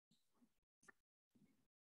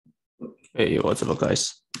Hey, what's up,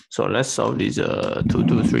 guys? So let's solve this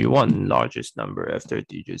 2231 largest number after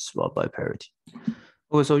digits swapped by parity.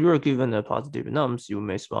 Okay, so you're given a positive nums, you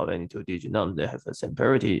may swap any two-digit nums that have the same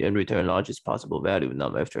parity and return largest possible value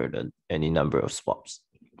num after any number of swaps.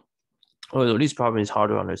 Okay, so this problem is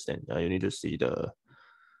hard to understand. You need to see the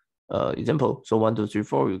example. So 1, 2, 3,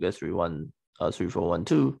 4, you get 3, 1, 3, 4, 1,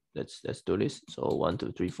 2. Let's do this. So 1,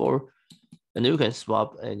 2, 3, 4. And you can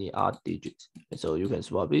swap any odd digits. And so you can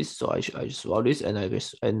swap this. So I swap this, and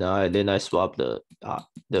then I swap the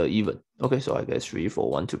even. Okay, so I get 3,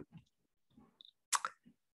 4, 1, 2.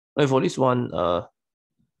 Okay, for this one,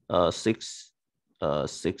 6,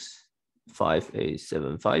 6, 5, 8,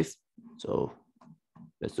 7, 5. So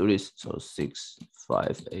let's do this. So 6,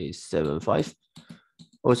 5, 8, 7, 5.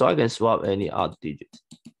 Okay, so I can swap any odd digit.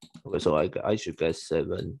 Okay, so I should get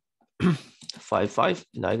 7, 5, 5,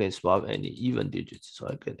 and I can swap any even digits. So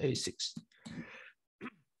I get 8, 6.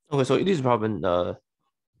 Okay, so in this problem,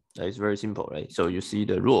 it's very simple, right? So you see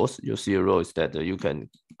the rules. You see the rules that you can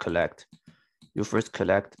collect. You first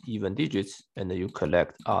collect even digits, and then you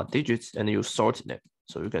collect odd digits, and then you sort them.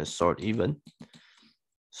 So you can sort even,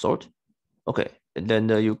 sort. Okay, and then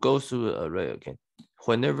you go through the array again.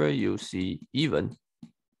 Whenever you see even,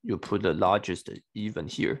 you put the largest even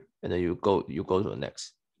here, and then you go to the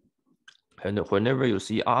next. And whenever you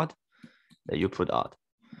see odd, then you put odd.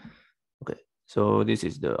 Okay, so this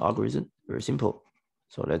is the algorithm. Very simple.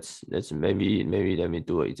 So let's maybe let me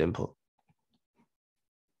do an example.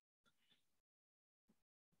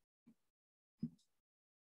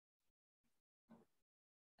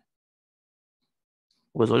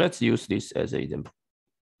 Okay, so let's use this as an example.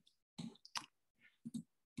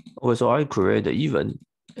 Okay, so I create the even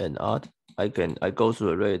and odd. I go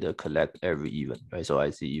through array to collect every even, right? So I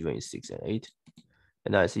see even is 6 and 8,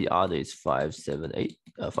 and I see odd is 5, 7, 8,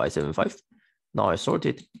 5, 7, 5. Now I sort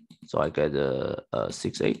it, so I get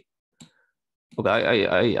 6, 8. Okay,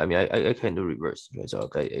 I mean I can do reverse, right? So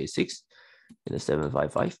okay, 8, 6, and then 7,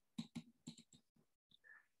 5, 5.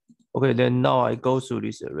 Okay, then now I go through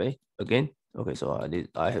this array again. Okay, so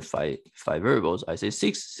I have five variables. I say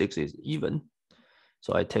 6 is even,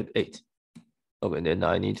 so I take 8. Okay, then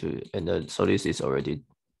I need to, and then so this is already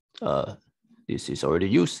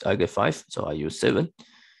used. I get 5, so I use 7.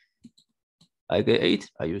 I get 8,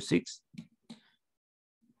 I use 6.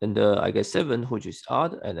 And I get 7, which is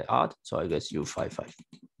odd, and odd, so I guess use 5, 5.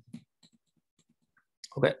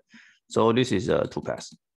 Okay, so this is a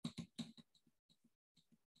 2-pass.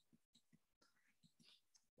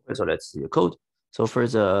 Okay, so let's see the code. So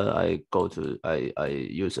first, I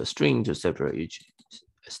use a string to separate each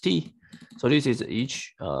st. So this is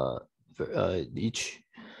each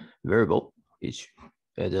variable, each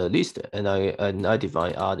at the list, and I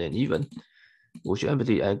define odd and even, which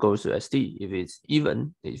empty and goes to st. If it's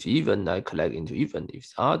even, I collect into even. If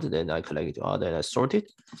it's odd, then I collect into odd, and I sort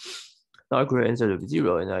it. Now I create answer of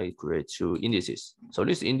 0, and I create 2 indices. So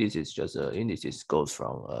this indices just indices goes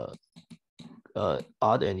from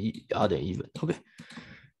odd and even. Okay,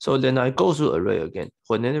 so then I go through array again.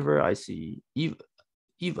 Whenever I see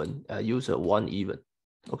even, I use a 1 even.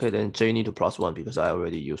 Okay, then J need to plus 1 because I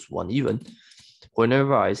already used 1 even.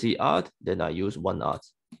 Whenever I see odd, then I use 1 odd,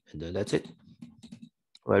 and then that's it.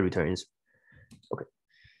 I returns. Okay.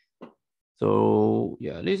 So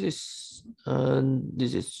yeah, this is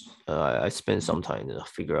I spent some time to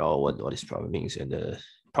figure out what this problem means, and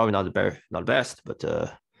probably not the best, but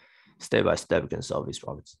step by step we can solve these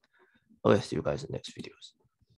problems. Okay, see you guys in the next videos.